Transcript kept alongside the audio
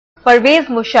Pervez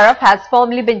Musharraf has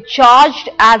formally been charged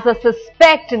as a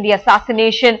suspect in the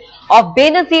assassination of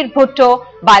Benazir Bhutto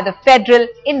by the Federal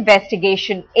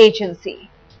Investigation Agency.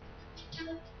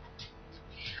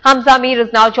 Hamza Mir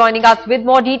is now joining us with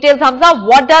more details. Hamza,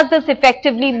 what does this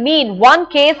effectively mean? One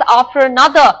case after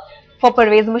another for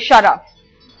Pervez Musharraf.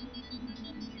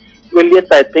 Well, yes,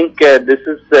 I think this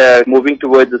is moving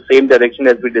towards the same direction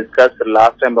as we discussed the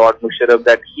last time about Musharraf,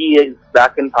 that he is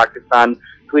back in Pakistan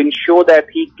to ensure that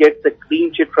he gets a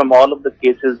clean sheet from all of the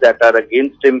cases that are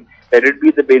against him, let it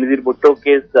be the Benazir Bhutto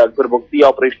case, the Akbar Bukti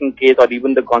operation case, or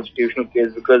even the constitutional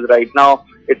case, because right now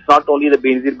it's not only the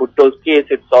Benazir Bhutto's case,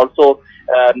 it's also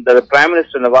the Prime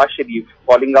Minister Nawaz Sharif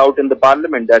calling out in the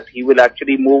Parliament that he will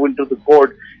actually move into the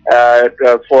court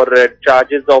for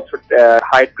charges of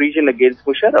high treason against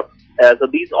Musharraf. So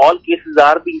these all cases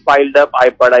are being piled up,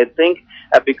 but I think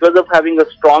because of having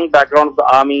a strong background of the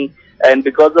army and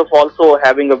because of also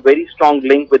having a very strong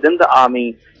link within the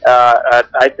army,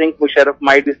 I think Musharraf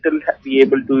might still be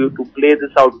able to play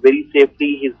this out very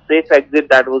safely. His safe exit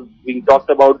that was being talked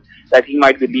about, that he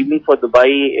might be leaving for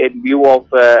Dubai in view of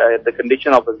the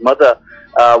condition of his mother,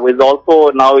 was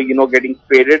also now, getting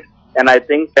faded. And I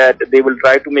think that they will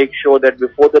try to make sure that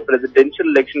before the presidential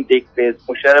election takes place,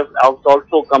 Musharraf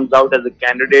also comes out as a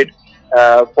candidate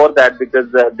for that,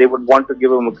 because they would want to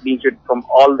give him a clean sheet from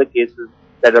all the cases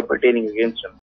that are pertaining against him.